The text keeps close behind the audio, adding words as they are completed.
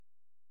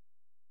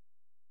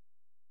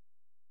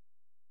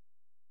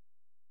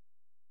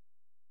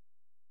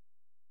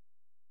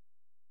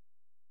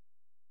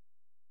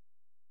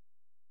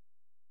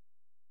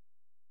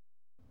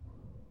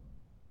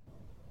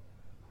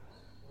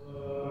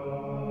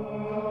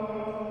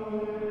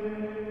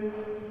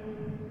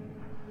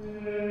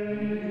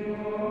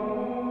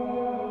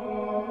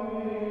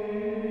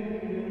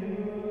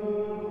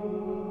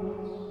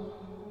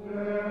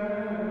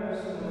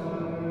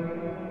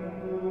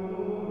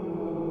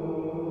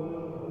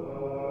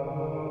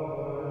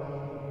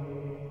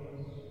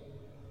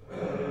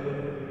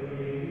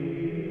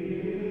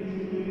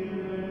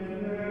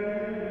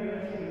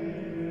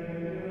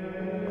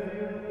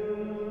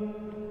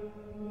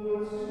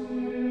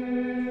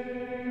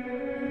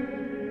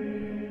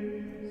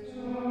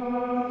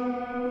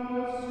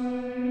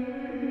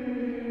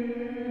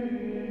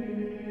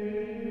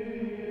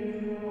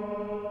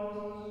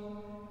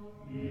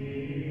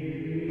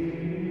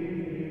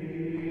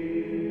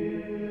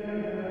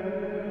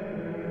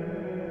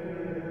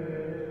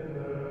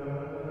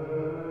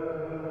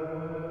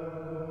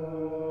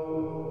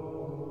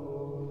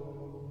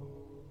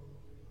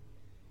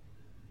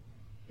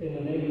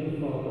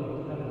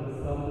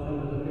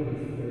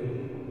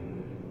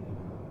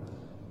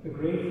The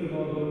grace of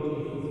our Lord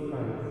Jesus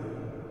Christ,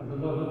 and the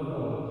love of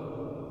God,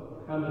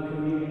 and the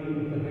communion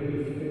of the Holy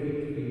Spirit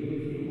be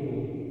with you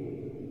all.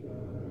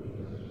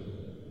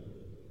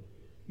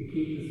 We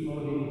keep this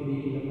morning the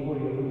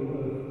memorial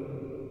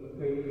of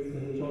great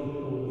St. John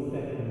Paul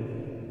II,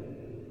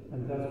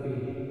 and as we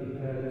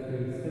prepare to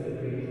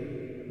celebrate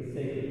the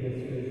sacred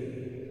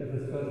mysteries, let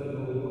us first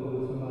of all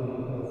call to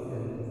mind our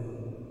sins.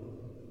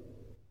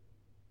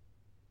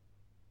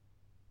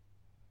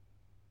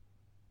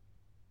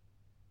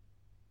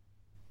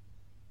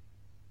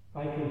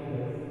 I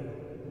confess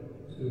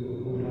to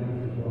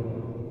Almighty God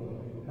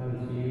and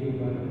to you,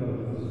 my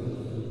brothers and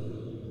sisters,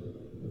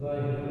 that I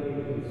have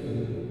greatly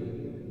sinned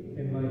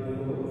in my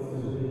thoughts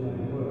and in my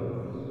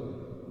words,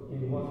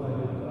 in what I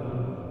have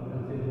done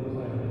and in what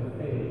I have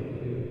failed to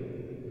do,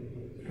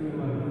 through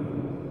my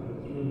fault,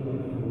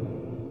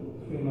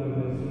 through my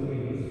most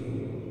grievous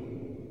fault.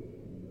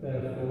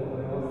 Therefore,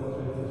 I ask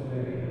Blessed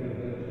Mary, the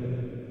Virgin,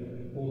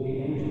 all the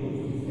angels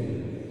and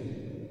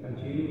saints, and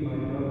you, my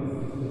brothers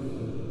and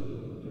sisters,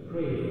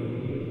 pray for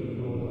me to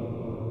the Lord our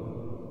God.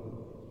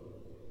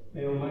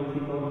 May Almighty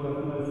God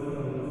have mercy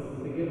on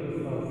us, forgive us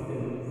our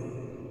sins,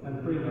 and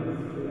bring us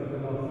to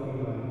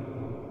everlasting life.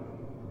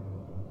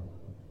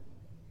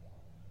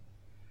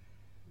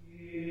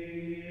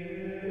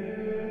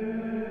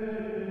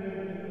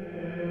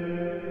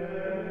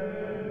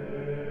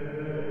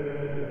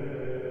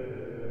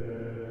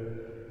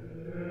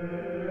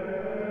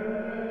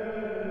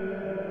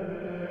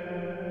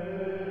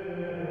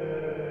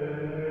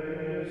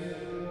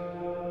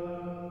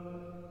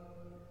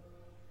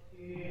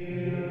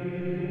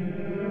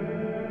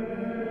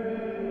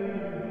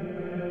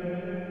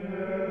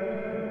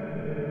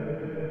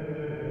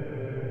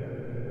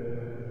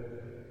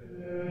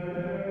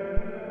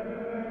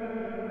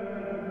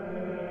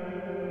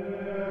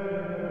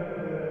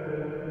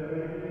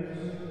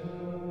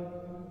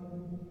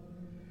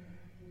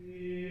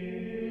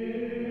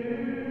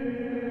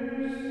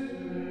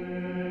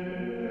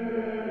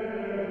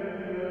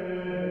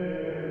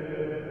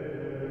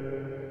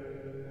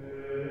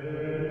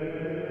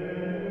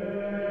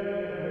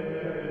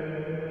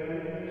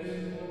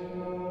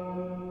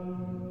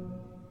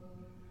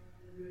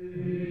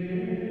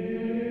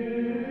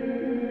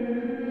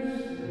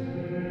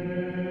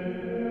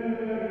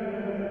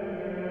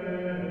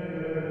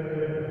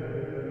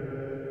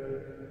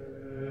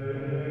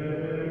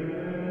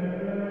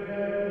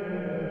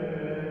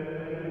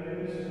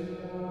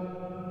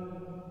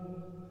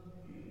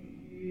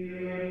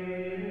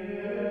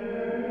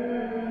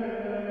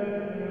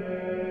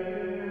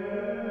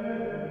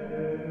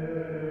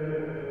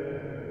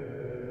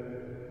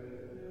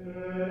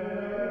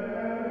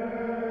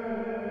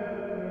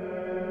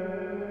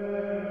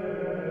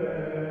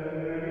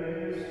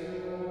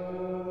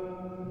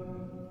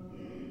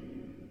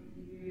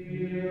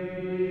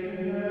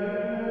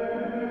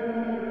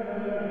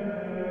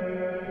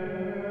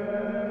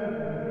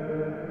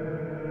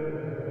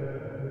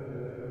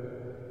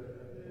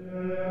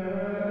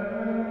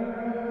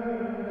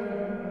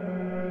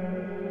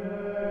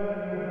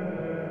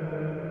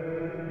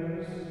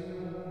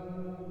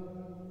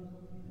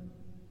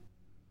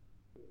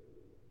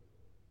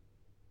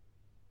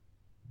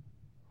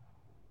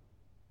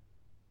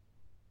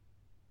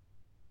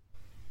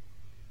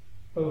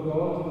 O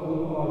God,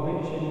 who are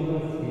rich in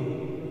mercy,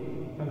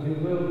 and who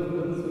willed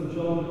that St.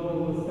 John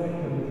Paul II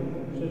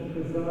should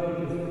preside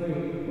as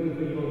Pope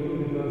over your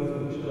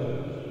universal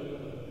Church,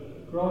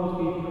 grant,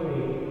 we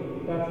pray,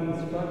 that,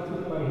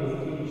 instructed by his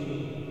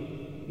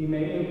teaching, we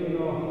may open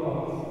our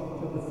hearts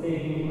to the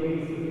saving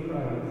grace of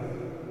Christ,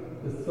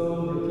 the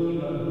sole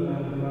Redeemer of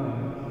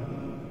mankind,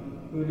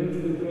 who lives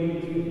and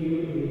reigns with you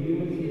in the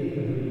unity of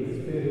the Holy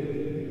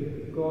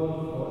Spirit, God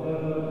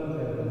forever and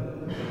ever.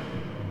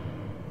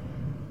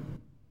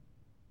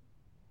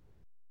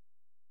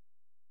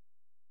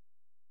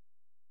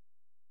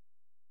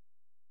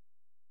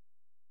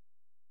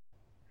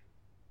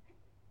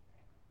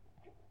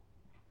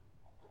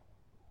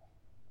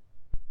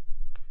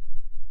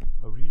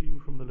 A reading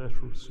from the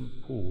letter of St.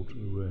 Paul to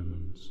the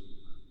Romans.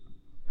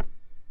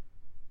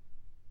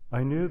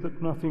 I know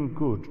that nothing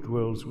good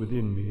dwells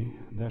within me,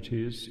 that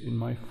is, in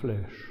my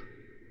flesh.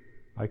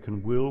 I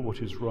can will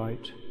what is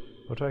right,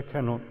 but I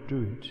cannot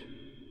do it.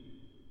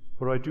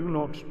 For I do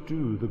not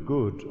do the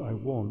good I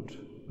want,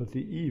 but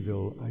the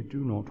evil I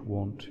do not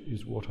want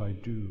is what I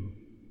do.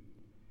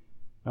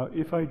 Now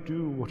if I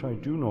do what I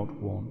do not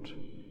want,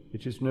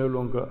 it is no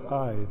longer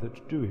I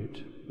that do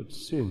it, but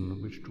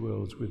sin which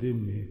dwells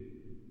within me.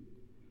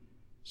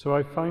 So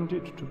I find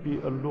it to be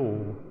a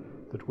law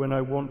that when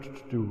I want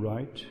to do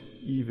right,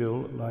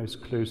 evil lies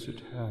close at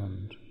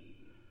hand.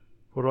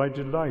 For I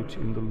delight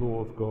in the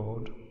law of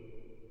God,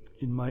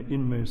 in my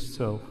inmost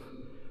self,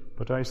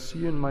 but I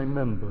see in my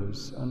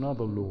members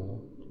another law,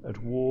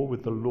 at war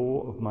with the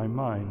law of my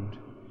mind,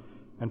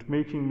 and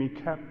making me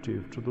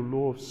captive to the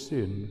law of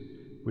sin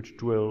which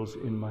dwells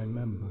in my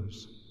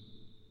members.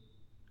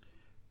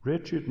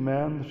 Wretched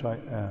man that I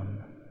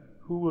am,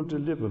 who will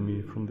deliver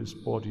me from this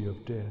body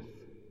of death?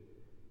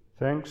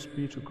 Thanks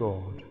be to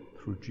God,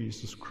 through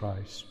Jesus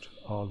Christ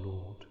our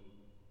Lord.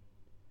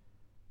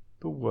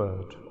 The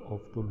word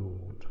of the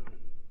Lord.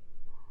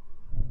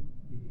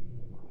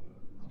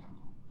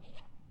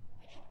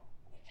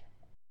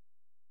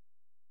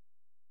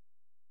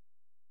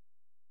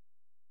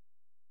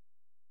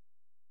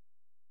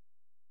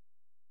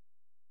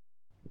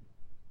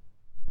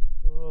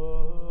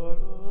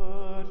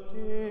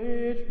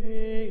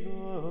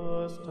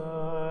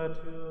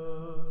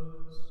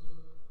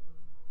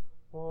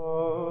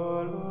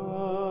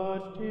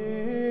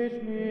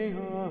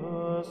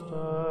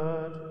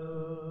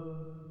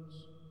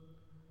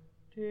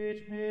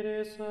 Teach me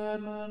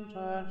discernment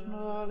and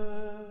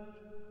knowledge,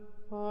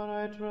 for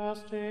I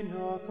trust in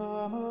your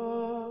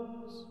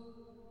commands.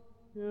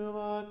 You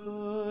are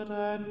good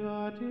and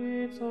your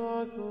deeds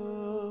are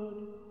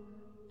good.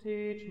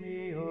 Teach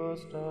me your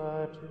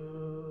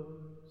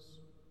statutes.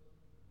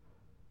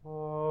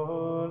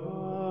 O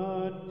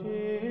Lord,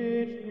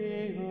 teach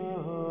me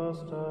your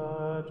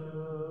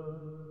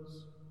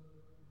statutes.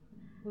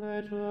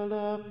 Let your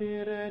love be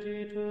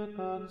ready to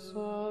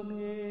console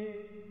me,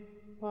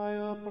 by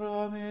your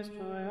promise to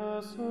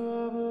your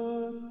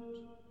servant.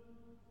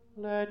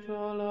 Let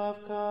your love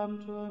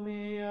come to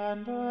me,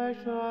 and I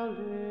shall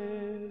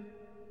live,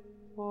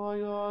 for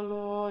your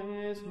law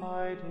is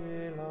my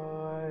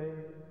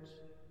delight.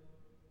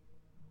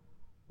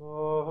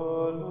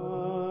 O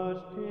Lord,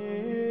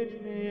 teach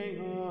me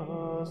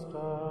your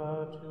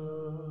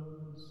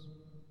statutes.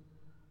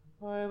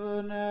 I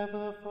will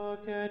never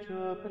forget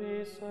your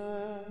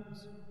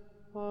precepts,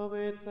 for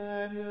with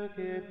them you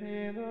give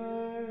me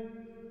life.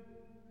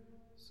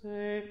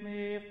 Save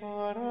me,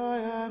 for I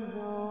am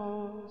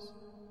yours,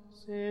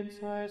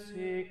 since I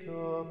seek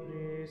your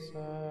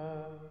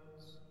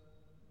precepts.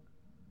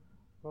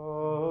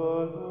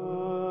 O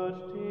Lord,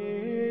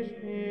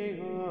 teach me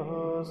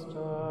your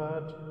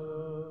statutes.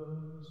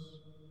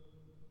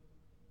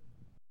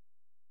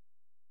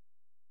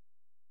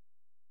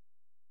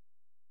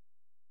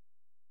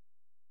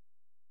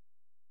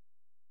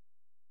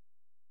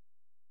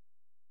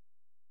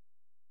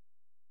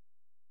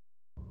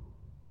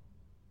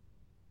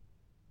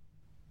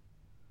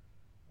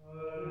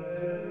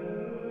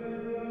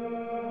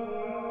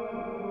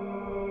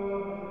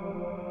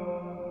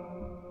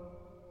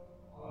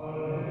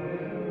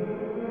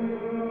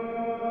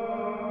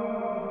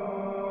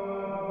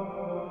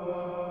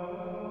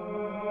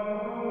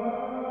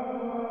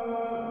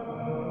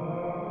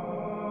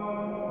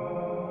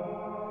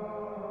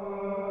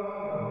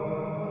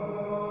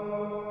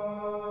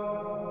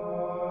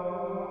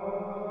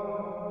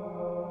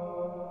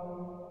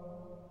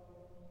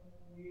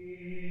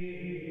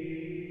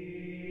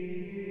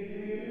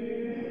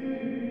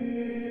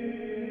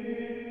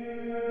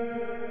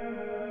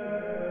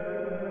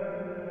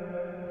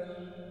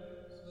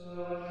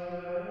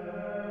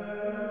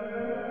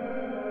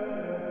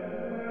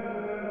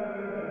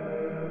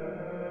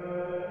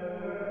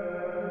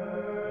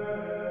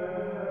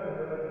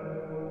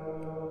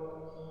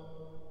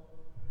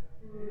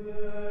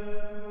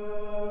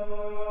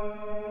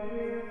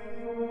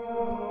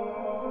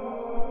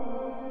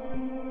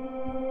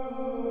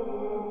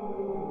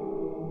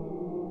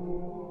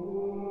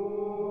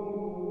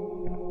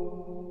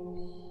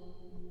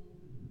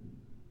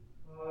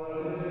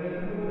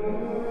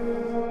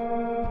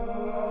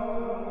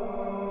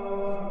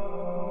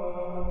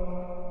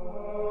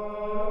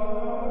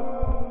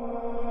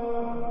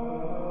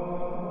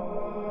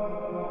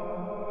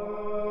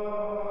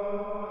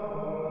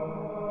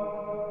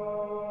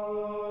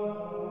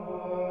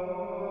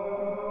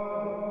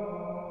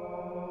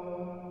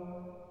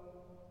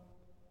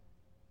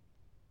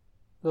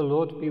 The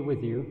Lord be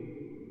with you.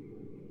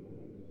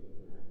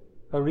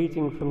 A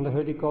reading from the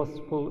Holy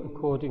Gospel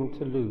according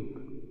to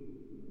Luke.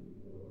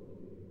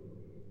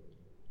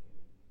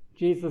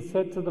 Jesus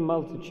said to the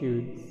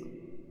multitudes,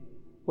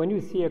 "When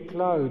you see a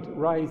cloud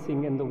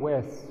rising in the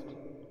west,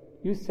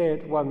 you say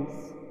at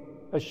once,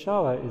 'A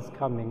shower is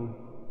coming,'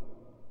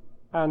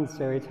 and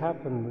so it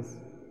happens.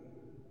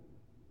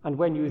 And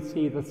when you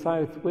see the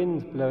south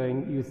wind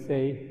blowing, you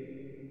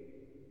say,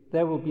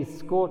 'There will be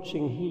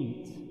scorching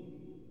heat,'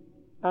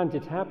 and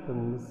it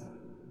happens.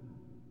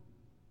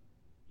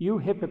 You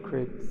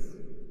hypocrites,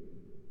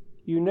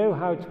 you know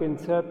how to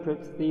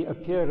interpret the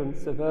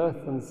appearance of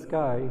earth and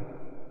sky,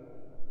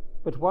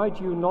 but why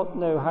do you not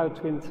know how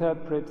to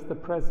interpret the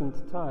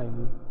present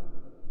time?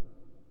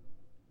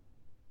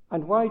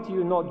 And why do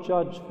you not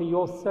judge for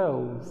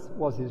yourselves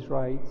what is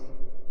right?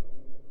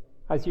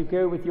 As you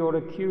go with your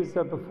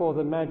accuser before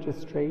the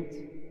magistrate,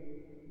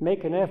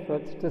 make an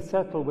effort to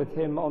settle with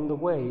him on the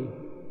way,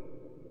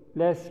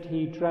 lest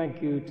he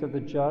drag you to the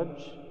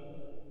judge,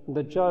 and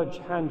the judge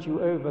hand you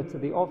over to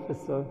the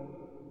officer,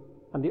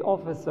 and the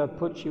officer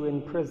put you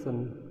in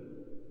prison.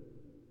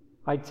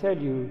 I tell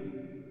you,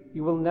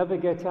 you will never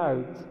get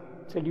out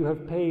till you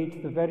have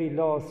paid the very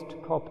last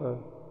copper."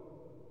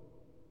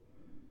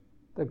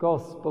 The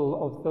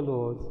Gospel of the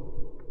Lord.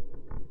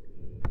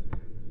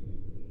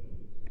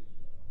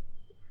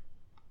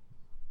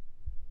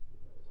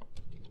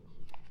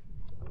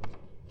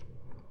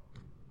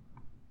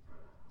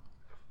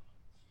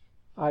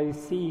 I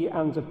see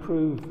and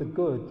approve the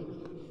good.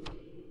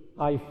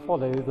 I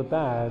follow the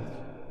bad.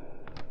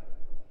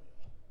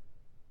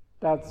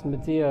 That's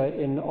Medea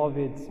in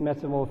Ovid's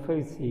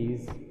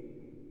Metamorphoses,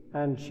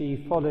 and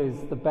she follows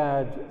the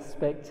bad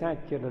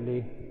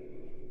spectacularly,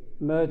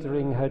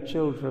 murdering her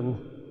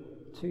children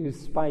to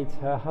spite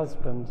her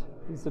husband,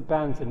 who's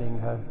abandoning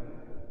her.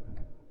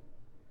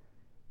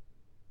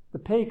 The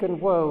pagan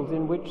world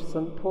in which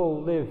St.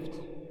 Paul lived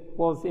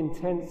was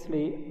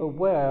intensely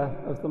aware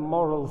of the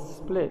moral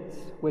split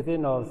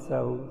within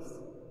ourselves.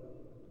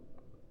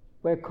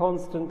 We're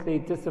constantly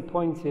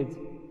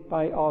disappointed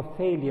by our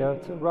failure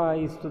to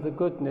rise to the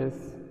goodness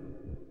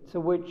to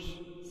which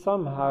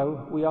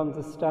somehow we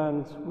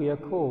understand we are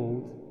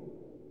called.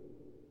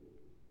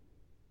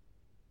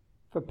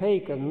 For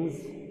pagans,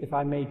 if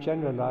I may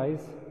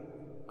generalize,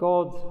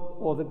 God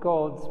or the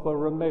gods were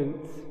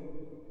remote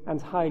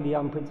and highly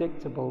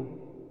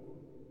unpredictable.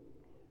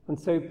 And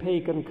so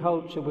pagan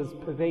culture was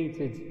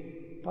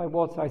pervaded by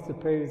what I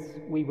suppose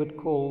we would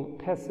call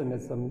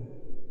pessimism.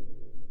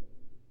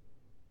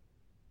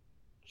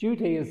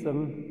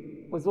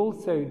 Judaism was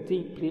also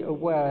deeply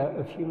aware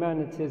of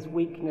humanity's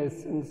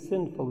weakness and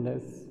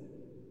sinfulness.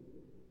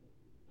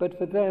 But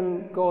for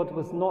them, God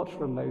was not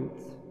remote.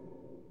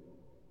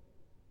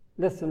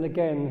 Listen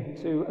again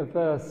to a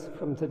verse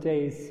from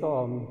today's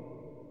psalm.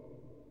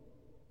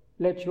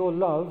 Let your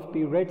love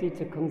be ready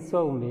to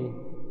console me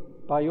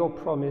by your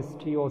promise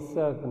to your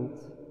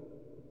servant.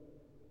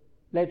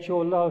 Let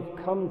your love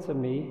come to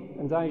me,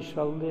 and I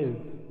shall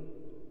live,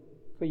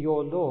 for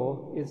your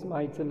law is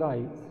my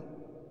delight.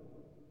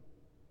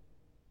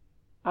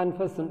 And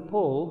for St.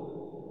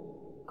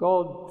 Paul,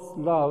 God's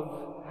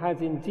love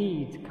had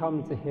indeed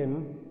come to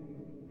him,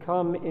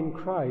 come in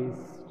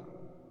Christ,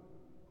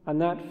 and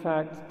that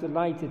fact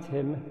delighted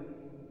him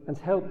and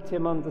helped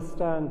him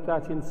understand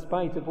that in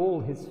spite of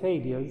all his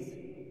failures,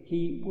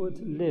 he would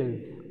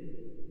live.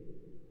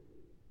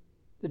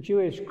 The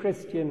Jewish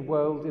Christian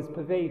world is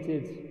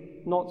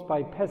pervaded not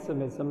by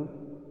pessimism,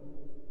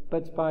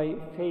 but by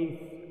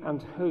faith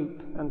and hope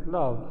and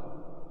love,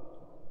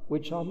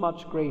 which are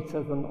much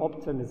greater than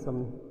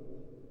optimism.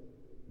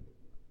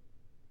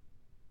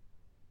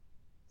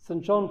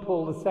 St. John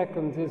Paul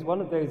II is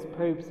one of those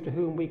popes to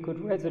whom we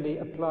could readily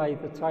apply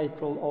the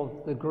title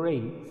of the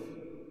Great.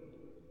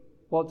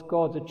 What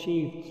God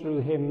achieved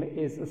through him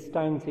is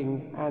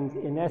astounding and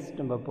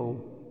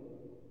inestimable.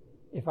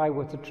 If I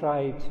were to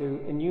try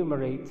to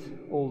enumerate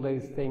all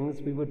those things,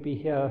 we would be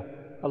here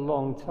a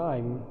long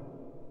time.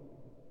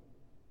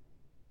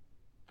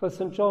 For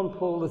St. John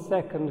Paul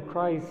II,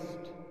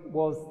 Christ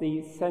was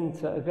the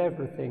centre of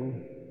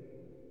everything,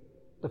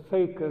 the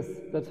focus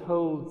that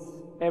holds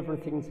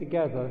everything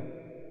together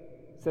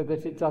so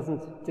that it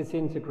doesn't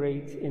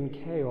disintegrate in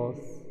chaos.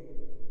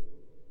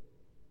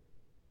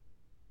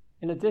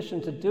 In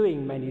addition to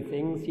doing many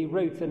things, he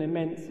wrote an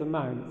immense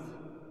amount.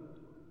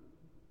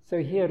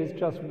 So here is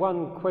just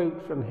one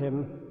quote from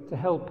him to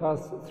help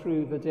us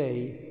through the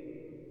day.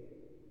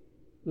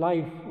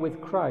 Life with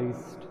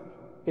Christ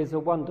is a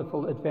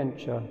wonderful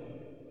adventure.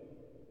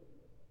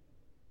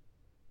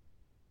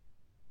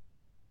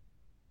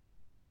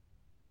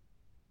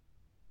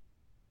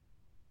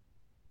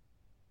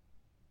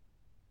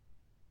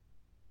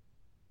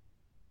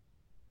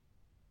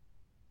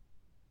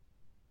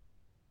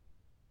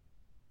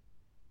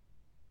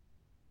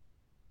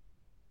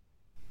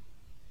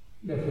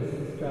 Let us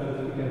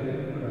stand together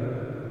in prayer.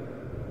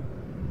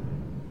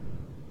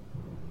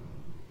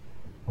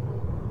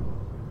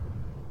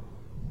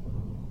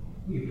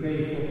 We pray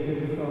for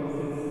Pope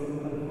Francis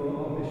and for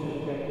our Bishop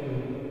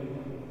Declan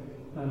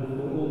and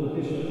for all the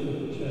bishops of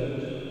the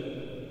Church,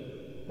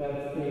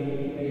 that they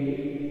may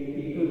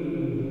be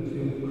open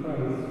to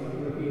Christ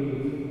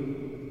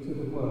revealed to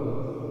the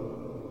world.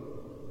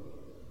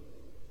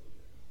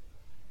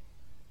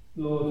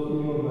 Lord, in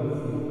your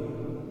mercy,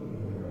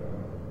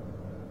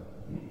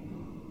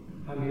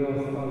 and we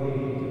ask Our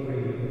Lady to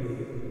pray with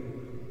us.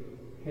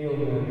 Hail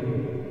Mary,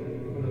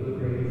 full of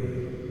grace,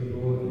 the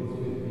Lord is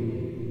with thee.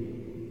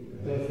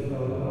 Blessed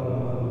art thou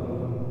among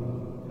women,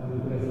 and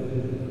blessed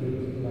is the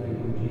fruit of thy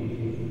womb,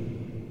 Jesus.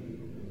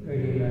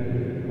 Holy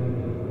Mary,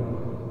 Mother of God,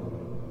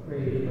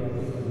 pray for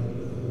us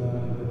sinners, now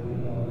and at the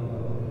hour of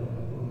our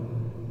death. Amen.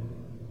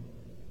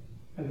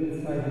 And in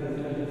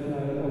silence, let us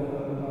now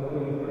offer our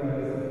own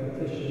prayers of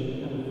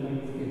petition and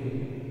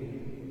thanksgiving.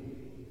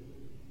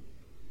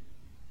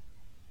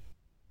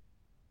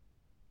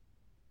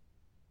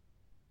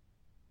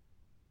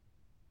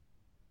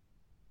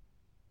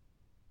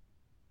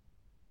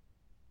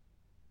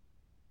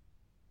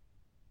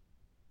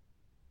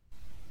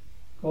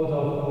 God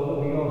our Father,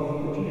 we ask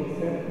that you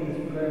accept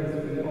these prayers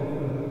we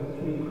offer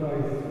through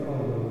Christ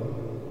our Lord.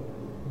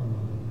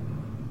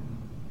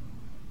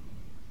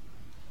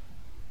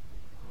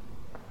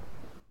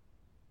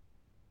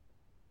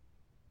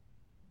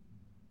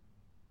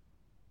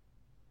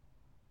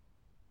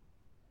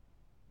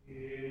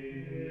 Amen.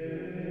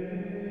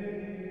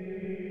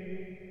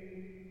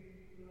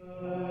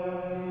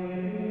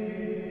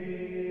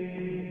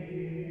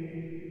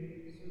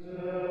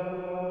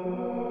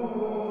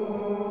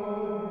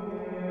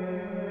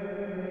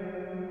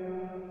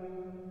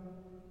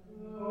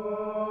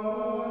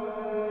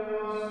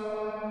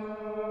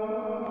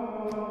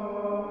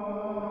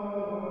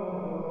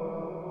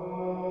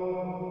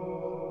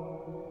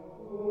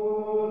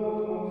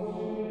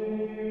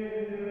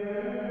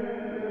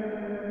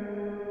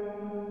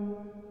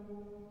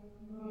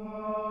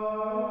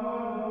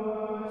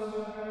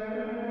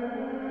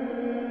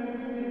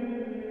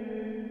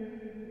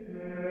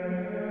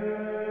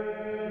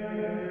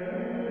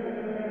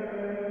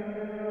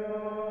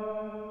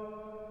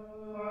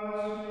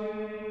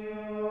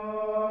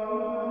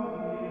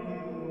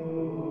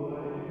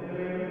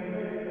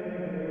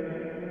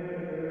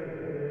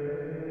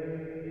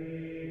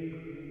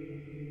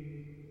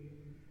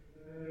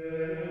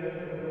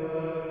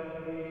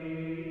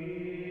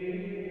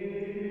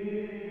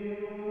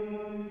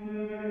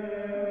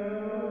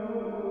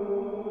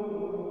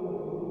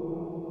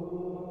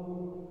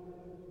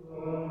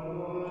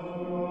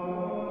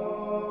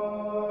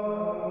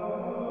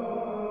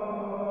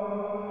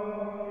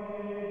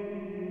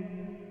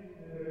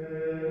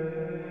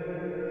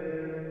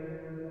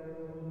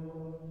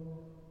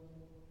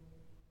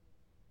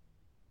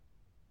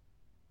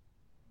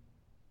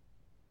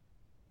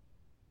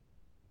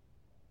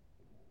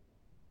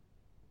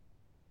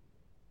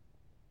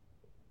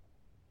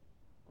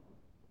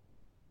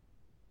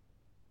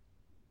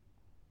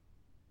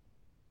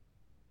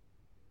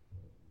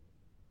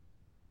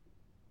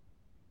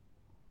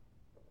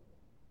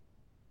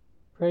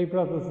 Pray,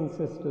 brothers and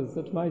sisters,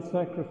 that my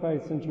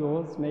sacrifice and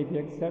yours may be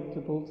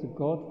acceptable to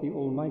God, the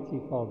Almighty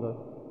Father.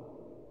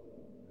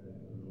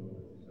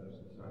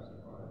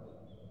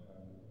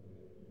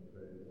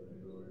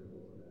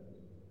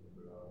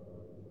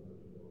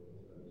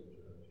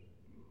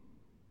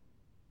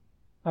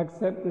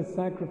 Accept this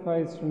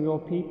sacrifice from your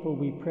people,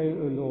 we pray,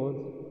 O Lord,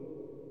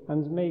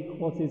 and make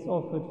what is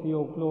offered for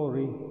your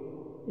glory,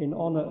 in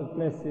honour of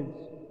blessed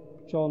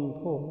John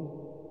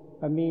Paul,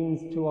 a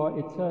means to our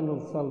eternal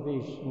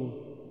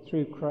salvation,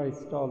 through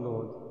Christ our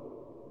Lord.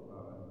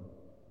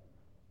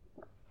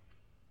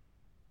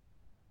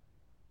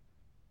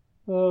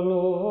 The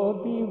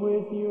Lord be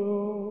with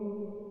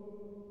you.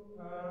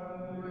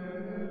 And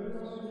with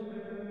your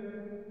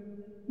spirit.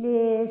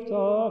 Lift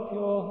up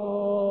your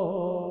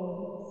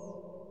hearts.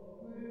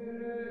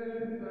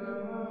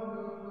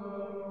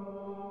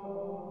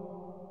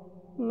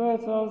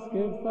 Let us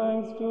give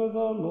thanks to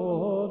the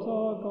Lord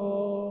our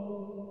God.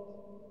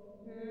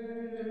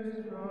 It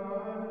is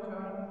right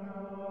and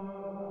just.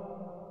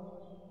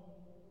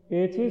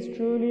 It is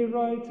truly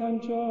right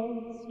and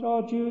just,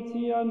 our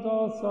duty and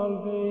our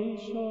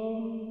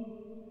salvation,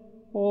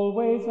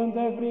 always and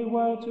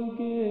everywhere to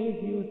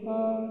give you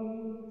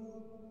thanks.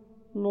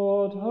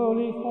 Lord,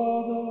 Holy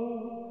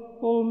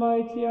Father,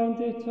 Almighty and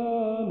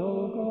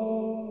eternal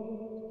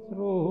God,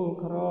 through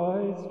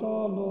Christ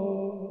our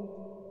Lord.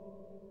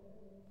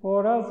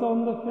 For as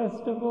on the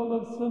festival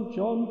of St.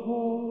 John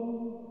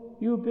Paul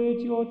you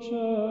bid your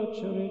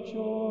church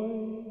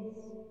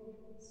rejoice,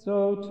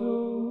 so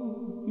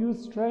too you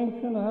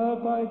strengthen her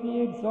by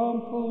the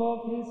example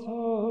of his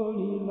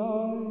holy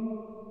life.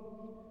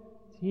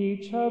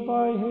 Teach her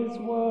by his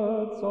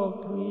words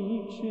of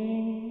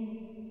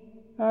preaching,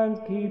 and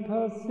keep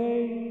her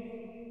safe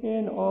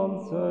in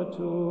answer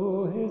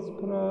to his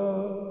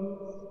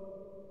prayers.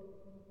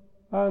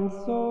 And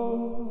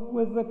so,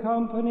 with the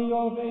company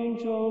of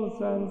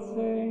angels and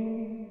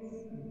saints,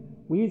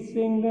 we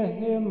sing the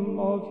hymn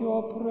of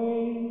your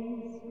praise,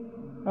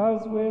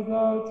 as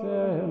without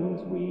end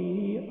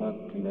we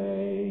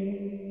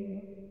acclaim.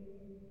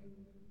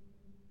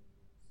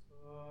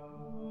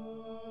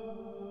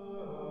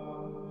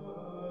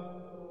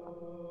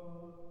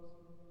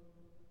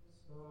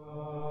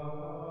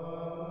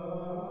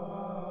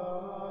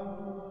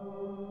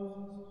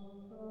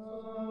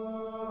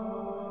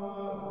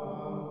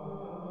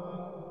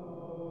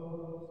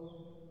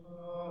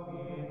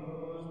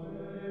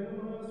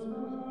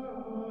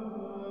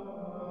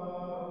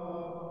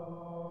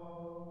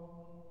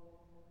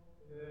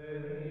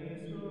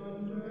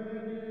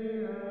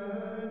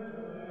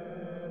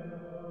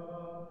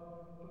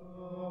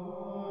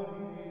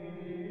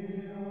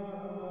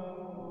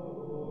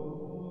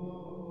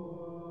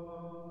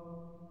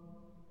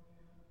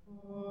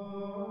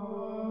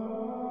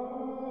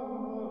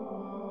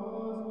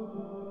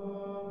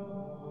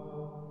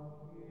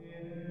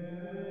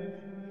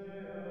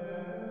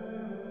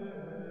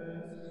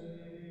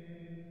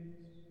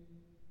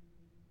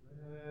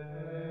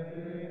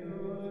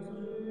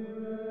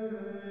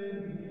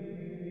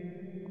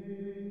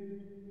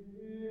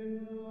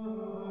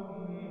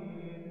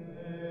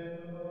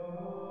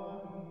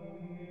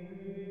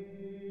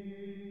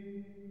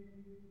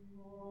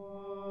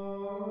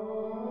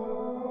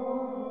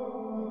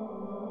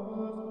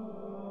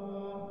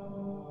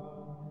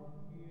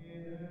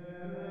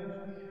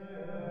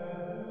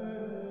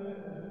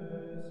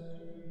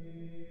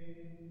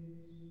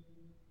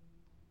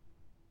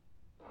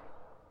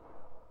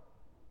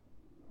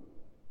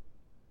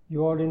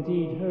 You are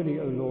indeed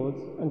holy, O Lord,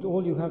 and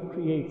all you have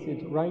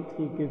created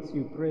rightly gives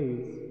you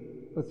praise.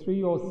 For through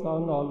your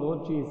Son, our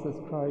Lord Jesus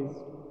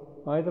Christ,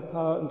 by the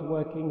power and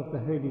working of the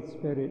Holy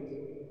Spirit,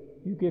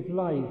 you give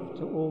life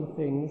to all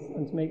things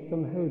and make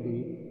them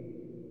holy.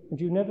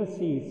 And you never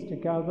cease to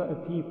gather a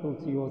people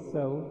to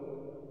yourself,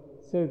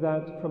 so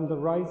that from the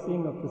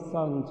rising of the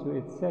sun to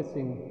its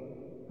setting,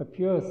 a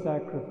pure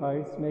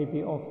sacrifice may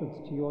be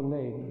offered to your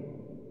name.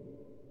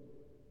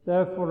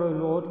 Therefore, O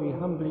Lord, we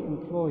humbly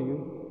implore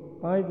you,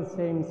 by the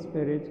same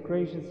Spirit,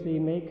 graciously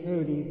make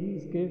holy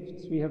these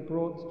gifts we have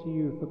brought to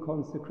you for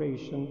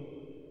consecration,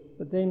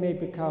 that they may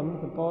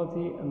become the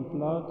body and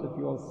blood of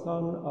your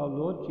Son, our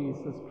Lord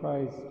Jesus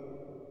Christ,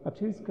 at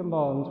whose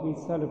command we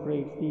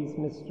celebrate these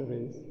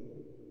mysteries.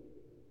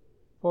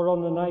 For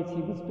on the night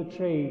he was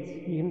betrayed,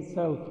 he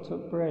himself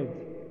took bread,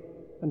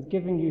 and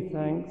giving you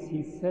thanks,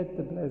 he said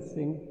the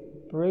blessing,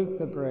 broke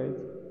the bread,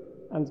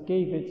 and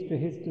gave it to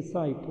his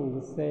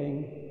disciples,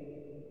 saying,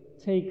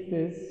 "Take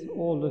this,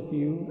 all of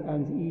you,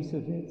 and eat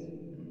of it,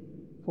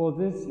 for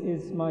this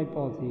is my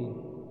body,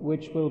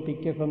 which will be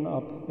given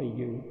up for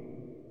you."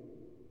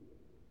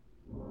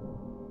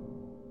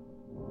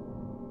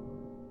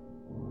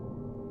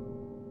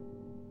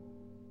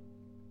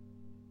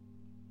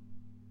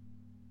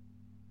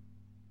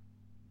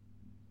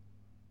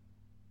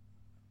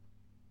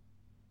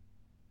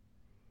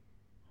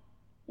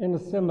 In a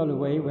similar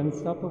way, when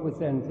supper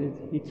was ended,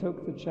 he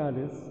took the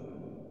chalice,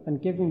 and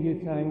giving you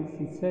thanks,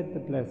 he said the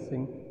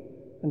blessing,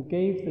 and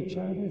gave the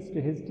chalice to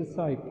his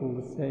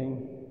disciples,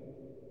 saying,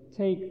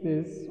 Take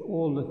this,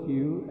 all of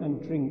you,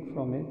 and drink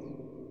from it,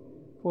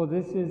 for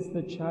this is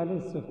the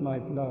chalice of my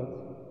blood,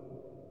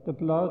 the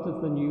blood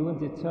of the new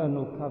and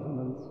eternal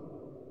covenant,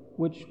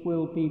 which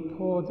will be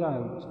poured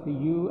out for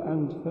you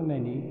and for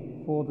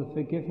many for the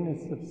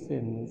forgiveness of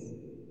sins.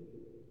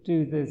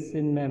 Do this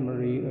in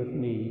memory of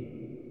me.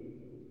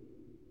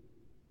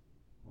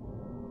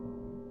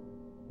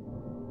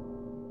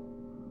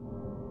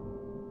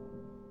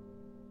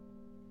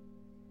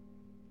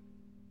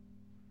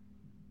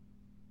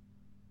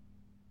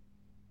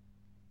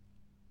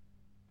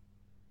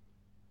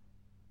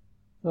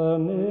 The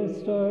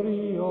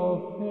mystery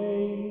of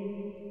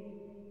faith,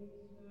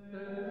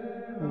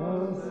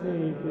 O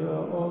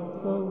Saviour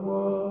of the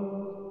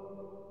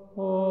world,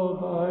 all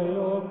by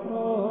your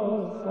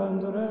cross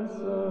and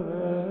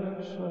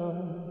resurrection,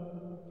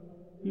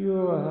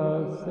 you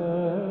have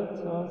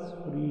set us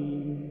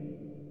free.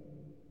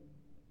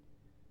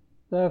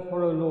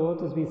 Therefore, O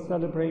Lord, as we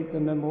celebrate the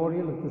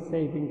memorial of the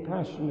saving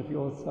passion of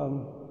your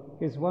Son,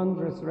 his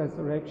wondrous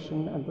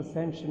resurrection and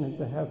ascension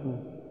into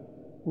heaven,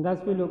 and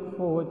as we look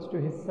forward to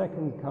his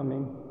second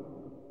coming,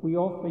 we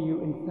offer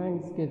you in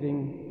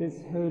thanksgiving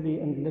this holy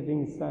and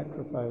living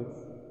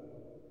sacrifice.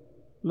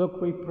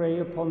 Look, we pray,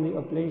 upon the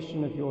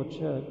oblation of your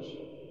church,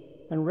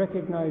 and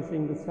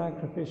recognizing the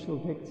sacrificial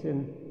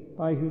victim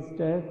by whose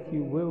death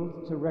you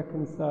willed to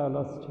reconcile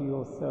us to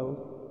yourself,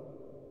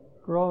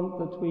 grant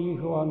that we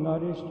who are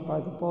nourished by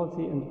the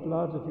body and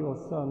blood of your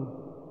Son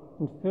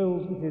and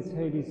filled with his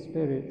Holy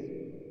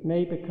Spirit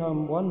may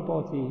become one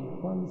body,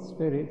 one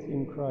spirit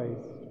in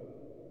Christ.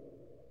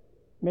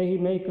 May he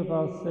make of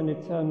us an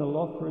eternal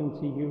offering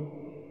to you,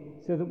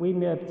 so that we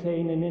may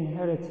obtain an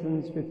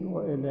inheritance with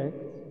your elect,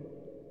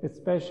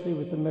 especially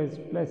with the most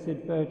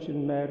blessed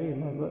Virgin Mary,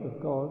 Mother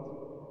of God,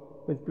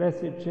 with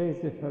blessed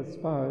Joseph, her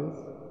spouse,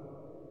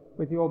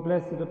 with your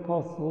blessed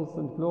apostles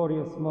and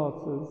glorious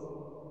martyrs,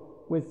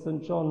 with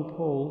St. John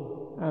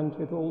Paul, and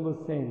with all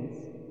the saints,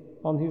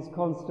 on whose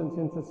constant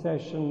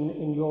intercession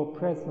in your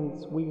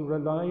presence we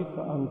rely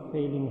for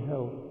unfailing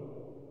help.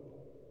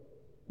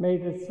 May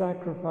this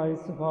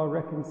sacrifice of our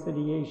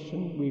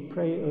reconciliation, we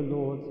pray, O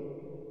Lord,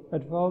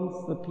 advance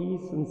the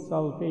peace and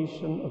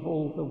salvation of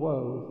all the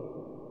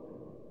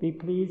world. Be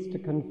pleased to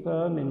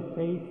confirm in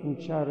faith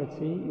and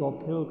charity your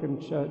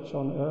pilgrim church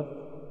on earth,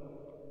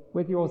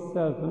 with your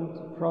servant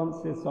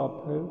Francis our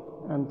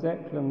Pope and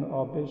Declan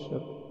our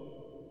Bishop,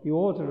 the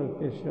order of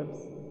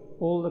bishops,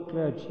 all the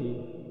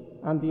clergy,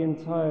 and the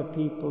entire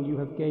people you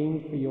have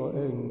gained for your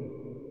own.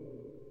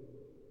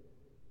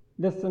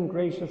 Listen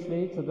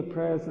graciously to the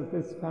prayers of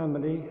this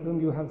family whom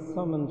you have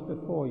summoned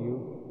before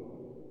you.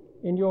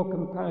 In your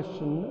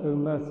compassion, O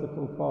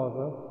merciful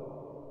Father,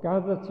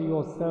 gather to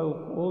yourself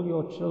all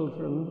your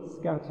children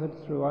scattered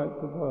throughout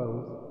the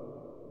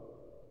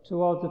world.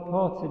 To our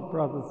departed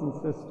brothers and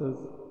sisters,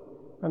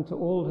 and to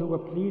all who were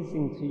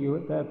pleasing to you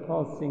at their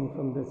passing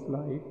from this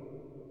life,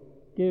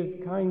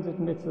 give kind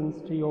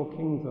admittance to your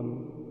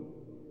kingdom.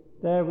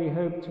 There we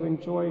hope to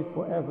enjoy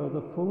forever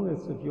the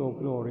fullness of your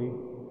glory,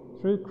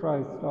 through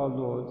Christ our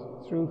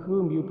Lord, through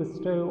whom you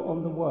bestow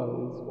on the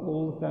world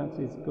all that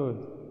is good.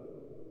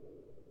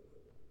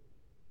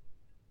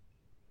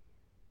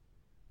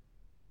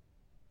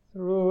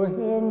 Through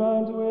him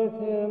and with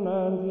him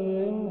and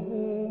in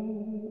him,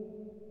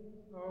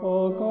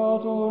 O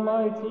God,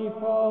 Almighty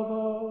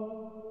Father,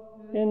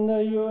 in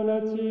the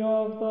unity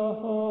of the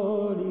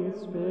Holy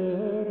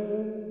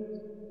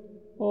Spirit,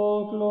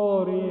 all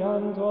glory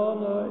and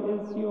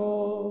honor is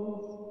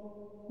yours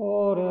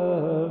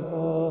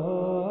forever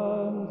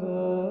and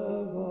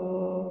ever.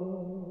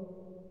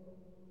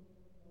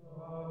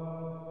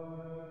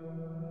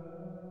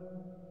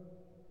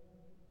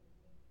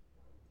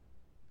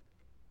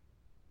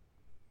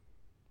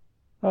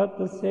 At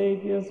the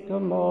Saviour's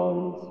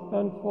command,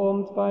 and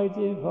formed by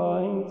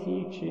divine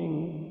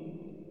teaching,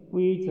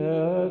 we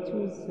dare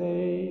to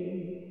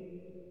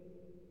say,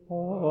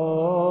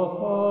 Our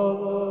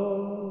Father,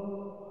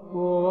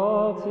 who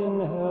art in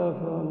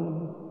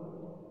heaven,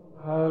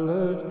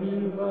 hallowed be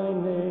thy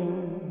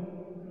name.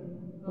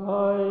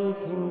 Thy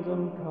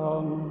kingdom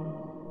come,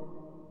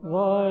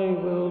 thy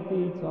will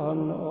be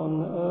done on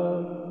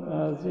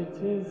earth as it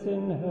is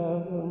in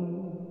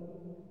heaven.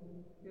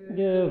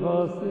 Give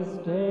us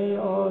this day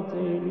our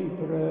daily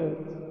bread,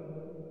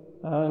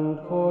 and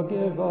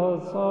forgive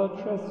us our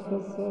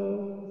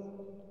trespasses,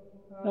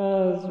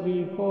 as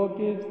we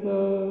forgive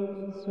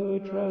those who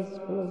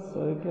trespass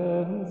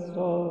against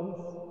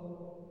us.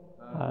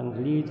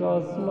 And lead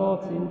us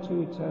not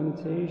into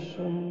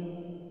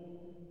temptation,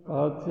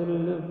 but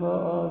deliver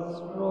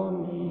us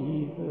from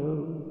evil.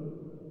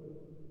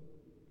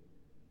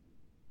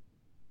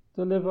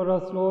 Deliver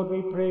us, Lord,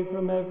 we pray,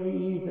 from every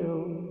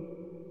evil.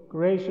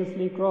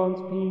 Graciously grant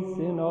peace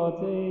in our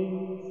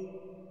days,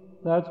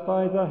 that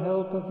by the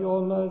help of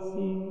your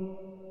mercy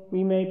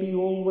we may be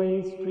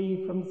always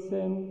free from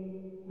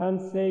sin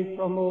and safe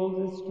from all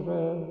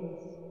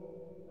distress,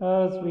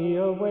 as we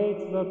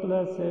await the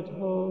blessed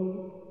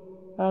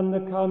hope and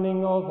the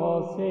coming of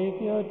our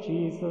Saviour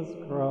Jesus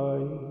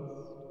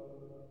Christ.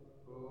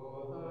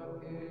 For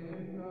the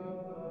kingdom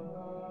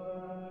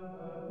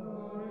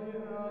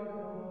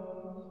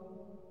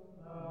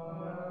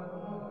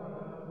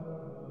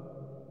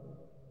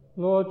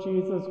Lord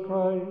Jesus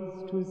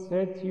Christ, who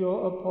said to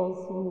your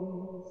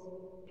apostles,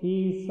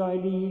 "Peace I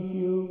leave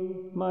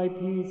you, my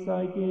peace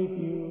I give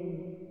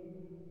you,"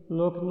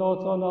 look not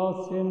on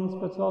our sins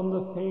but on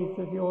the faith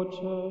of your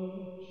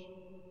Church,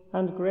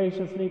 and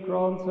graciously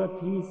grant her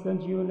peace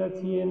and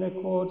unity in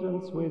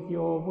accordance with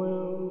your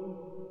will,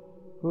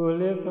 who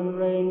live and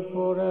reign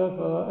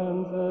forever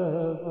and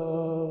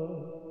ever.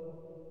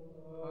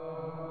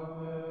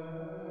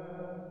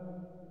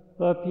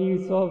 The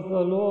peace of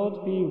the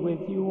Lord be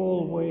with you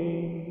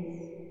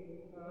always.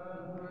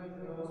 And with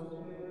your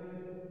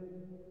spirit.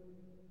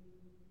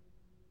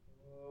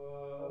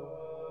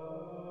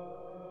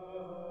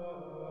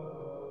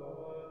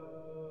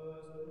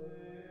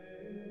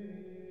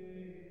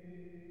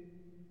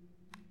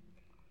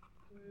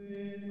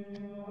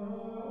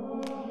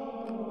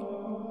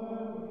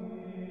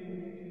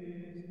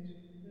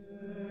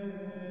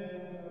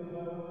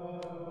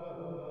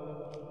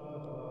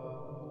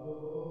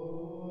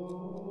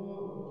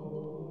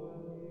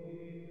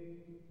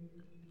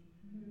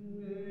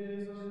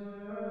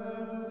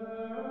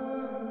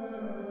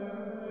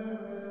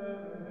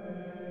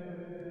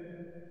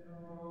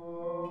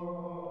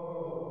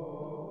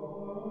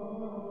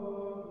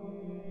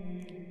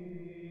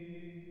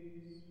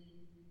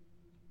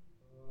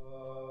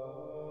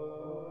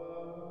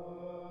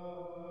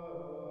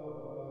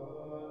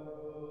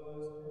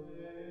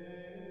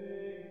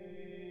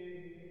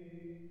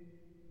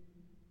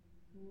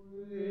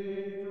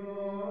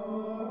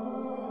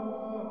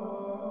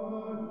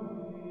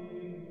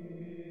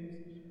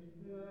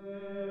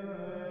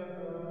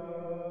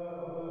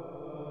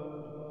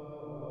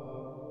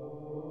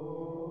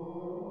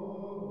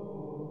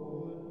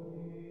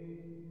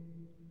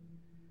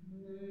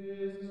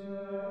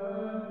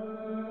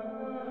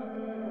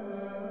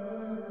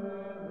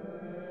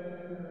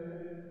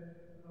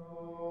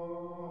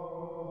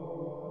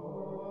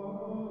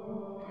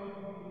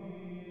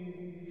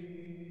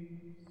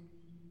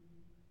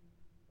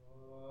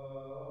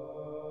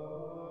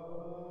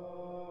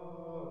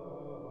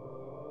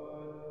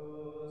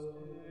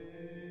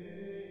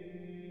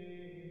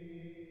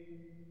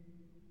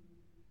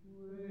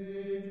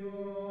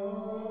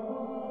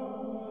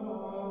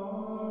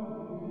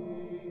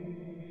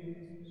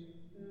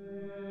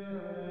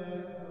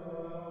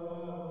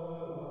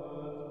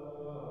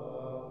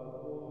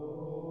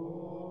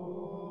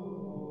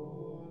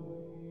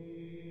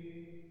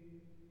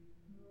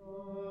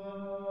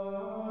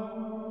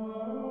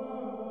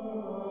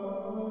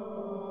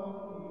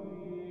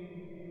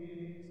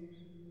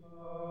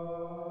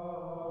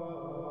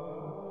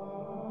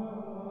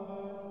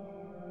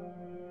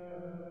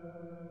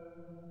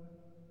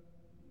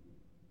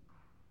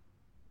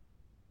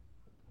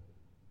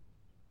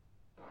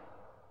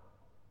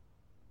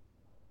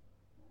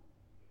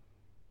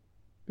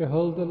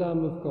 Behold the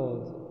Lamb of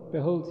God.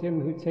 Behold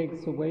him who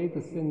takes away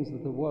the sins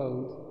of the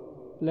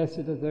world.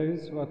 Blessed are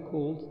those who are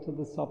called to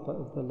the supper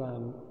of the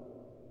Lamb.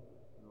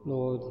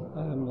 Lord,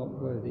 I am not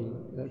worthy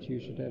that you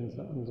should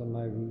enter under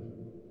my roof,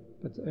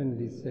 but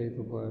only say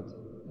the word,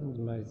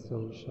 and my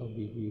soul shall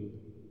be healed.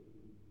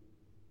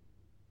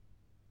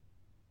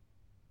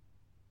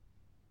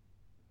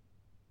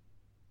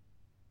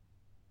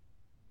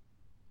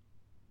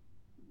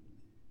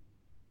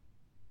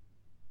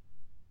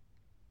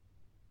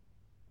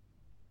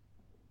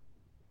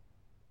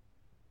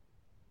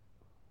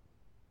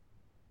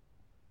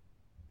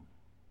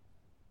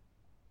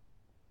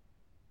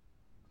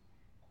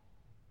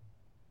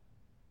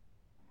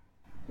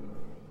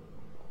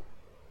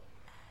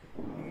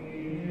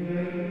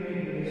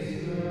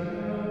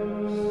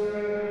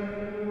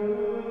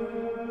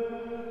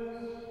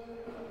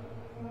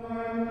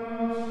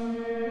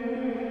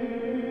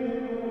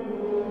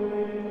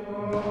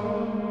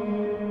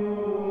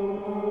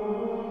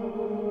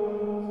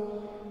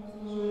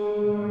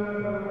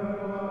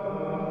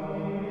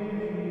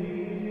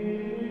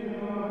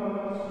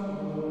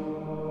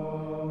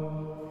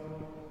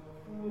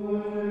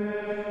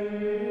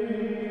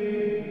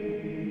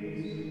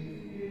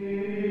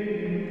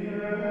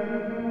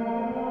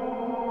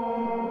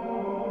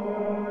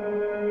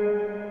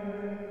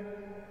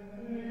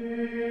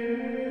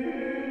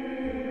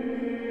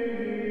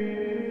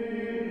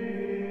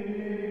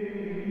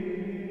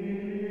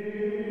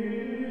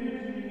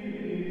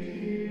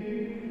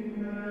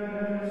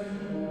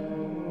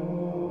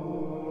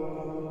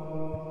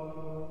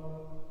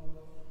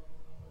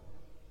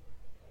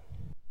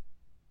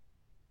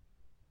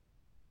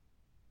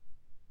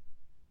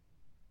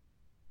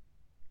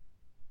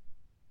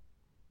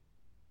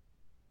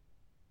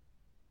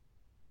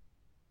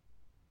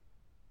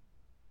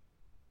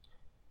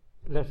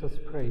 Let us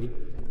pray.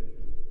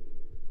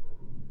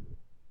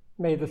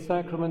 May the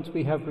sacrament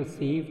we have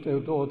received, O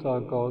Lord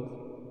our God,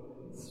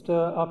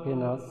 stir up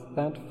in us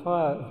that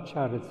fire of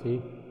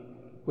charity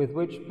with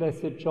which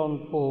blessed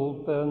John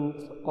Paul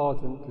burned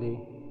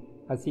ardently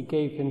as he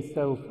gave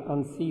himself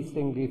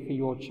unceasingly for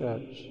your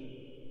church,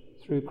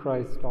 through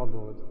Christ our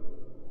Lord.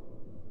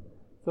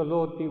 The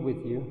Lord be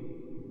with you.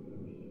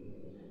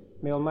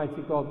 May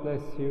Almighty God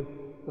bless you,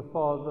 the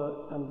Father,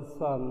 and the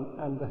Son,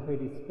 and the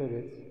Holy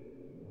Spirit.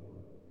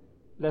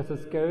 Let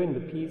us go in the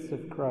peace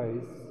of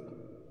Christ.